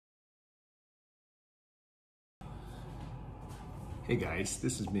Hey guys,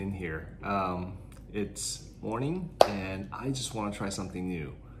 this is Min here. It's morning and I just want to try something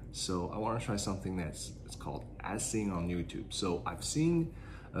new. So I want to try something it's called ASOY on YouTube. So I've seen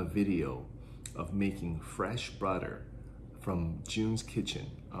a video of making fresh butter from June's Kitchen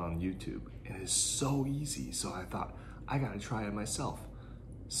on YouTube. And it's so easy. So I thought I gotta try it myself.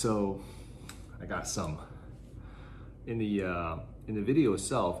 So I got some. In the video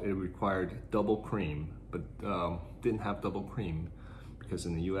itself, it required double cream, but didn't have double cream because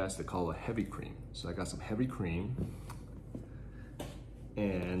in the US they call it heavy cream. So I got some heavy cream,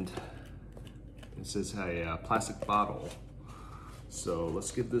 and it says a plastic bottle. So let's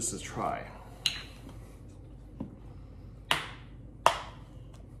give this a try.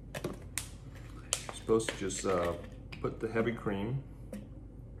 You're supposed to just put the heavy cream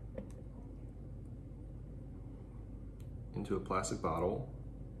into a plastic bottle,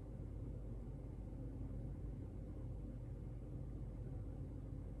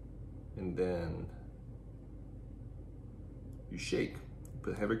 and then you shake.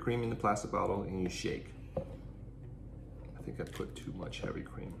 Put heavy cream in the plastic bottle and you shake. I think I put too much heavy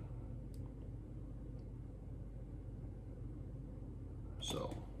cream.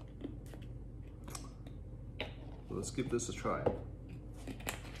 So let's give this a try.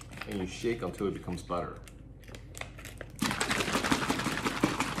 And you shake until it becomes butter.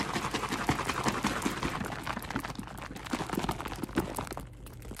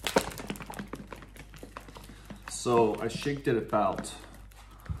 So I shaked it about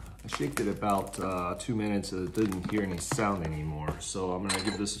 2 minutes and it didn't hear any sound anymore. So I'm gonna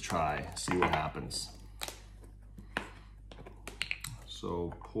give this a try, see what happens.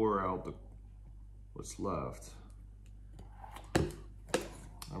 So pour out what's left.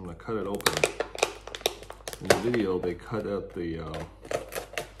 I'm gonna cut it open. In the video, they cut out the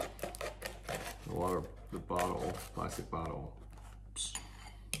bottle, plastic bottle. Oops.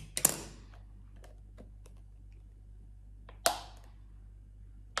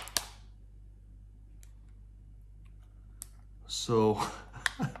 So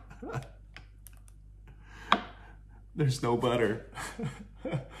there's no butter.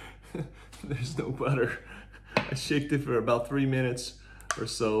 There's no butter. I shaked it for about 3 minutes or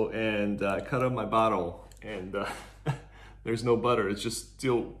so and I cut up my bottle, and there's no butter. It's just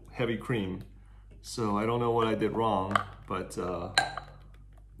still heavy cream. So I don't know what I did wrong, but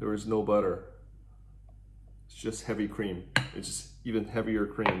there was no butter. It's just heavy cream. It's just even heavier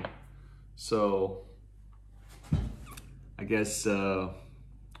cream. So I guess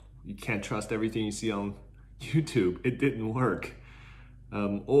you can't trust everything you see on YouTube. It didn't work.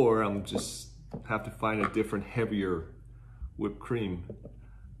 Or I'm just have to find a different, heavier whipped cream.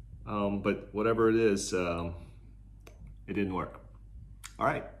 But whatever it is, it didn't work. All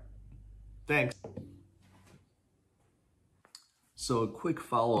right, thanks. So a quick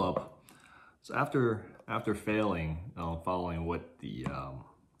follow-up. So after failing, following what the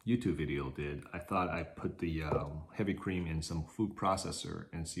YouTube video did, I thought I'd put the heavy cream in some food processor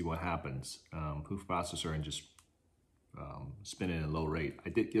and see what happens. Food processor and just spin it at a low rate. I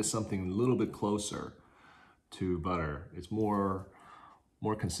did get something a little bit closer to butter. It's more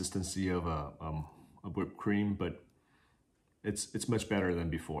consistency of a whipped cream, but it's much better than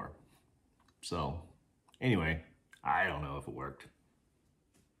before. So anyway, I don't know if it worked.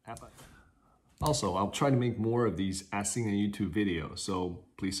 Also, I'll try to make more of these ASOY on YouTube videos, so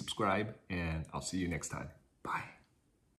please subscribe and I'll see you next time. Bye.